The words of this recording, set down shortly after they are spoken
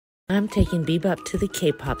I'm taking Bebop to the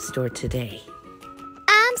K-pop store today.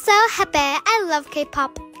 I'm so happy. I love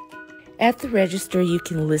K-pop. At the register, you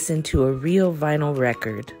can listen to a real vinyl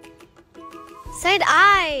record.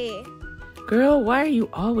 Side-eye. Girl, why are you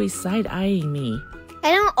always side-eyeing me?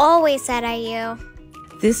 I don't always side-eye you.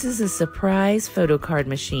 This is a surprise photo card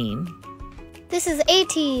machine. This is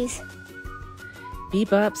 80s.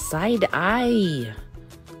 Bebop side-eye.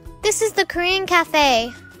 This is the Korean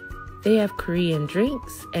cafe. They have Korean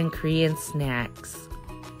drinks and Korean snacks.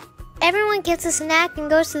 Everyone gets a snack and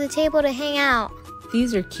goes to the table to hang out.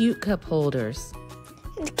 These are cute cup holders.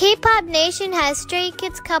 The K-pop Nation has Stray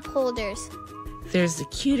Kids cup holders. There's the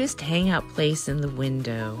cutest hangout place in the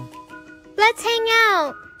window. Let's hang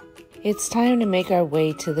out. It's time to make our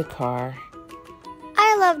way to the car.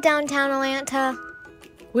 I love downtown Atlanta.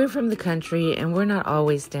 We're from the country and we're not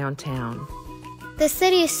always downtown. The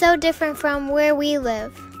city is so different from where we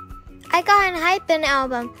live. I got an Hypen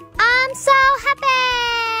album. I'm so happy!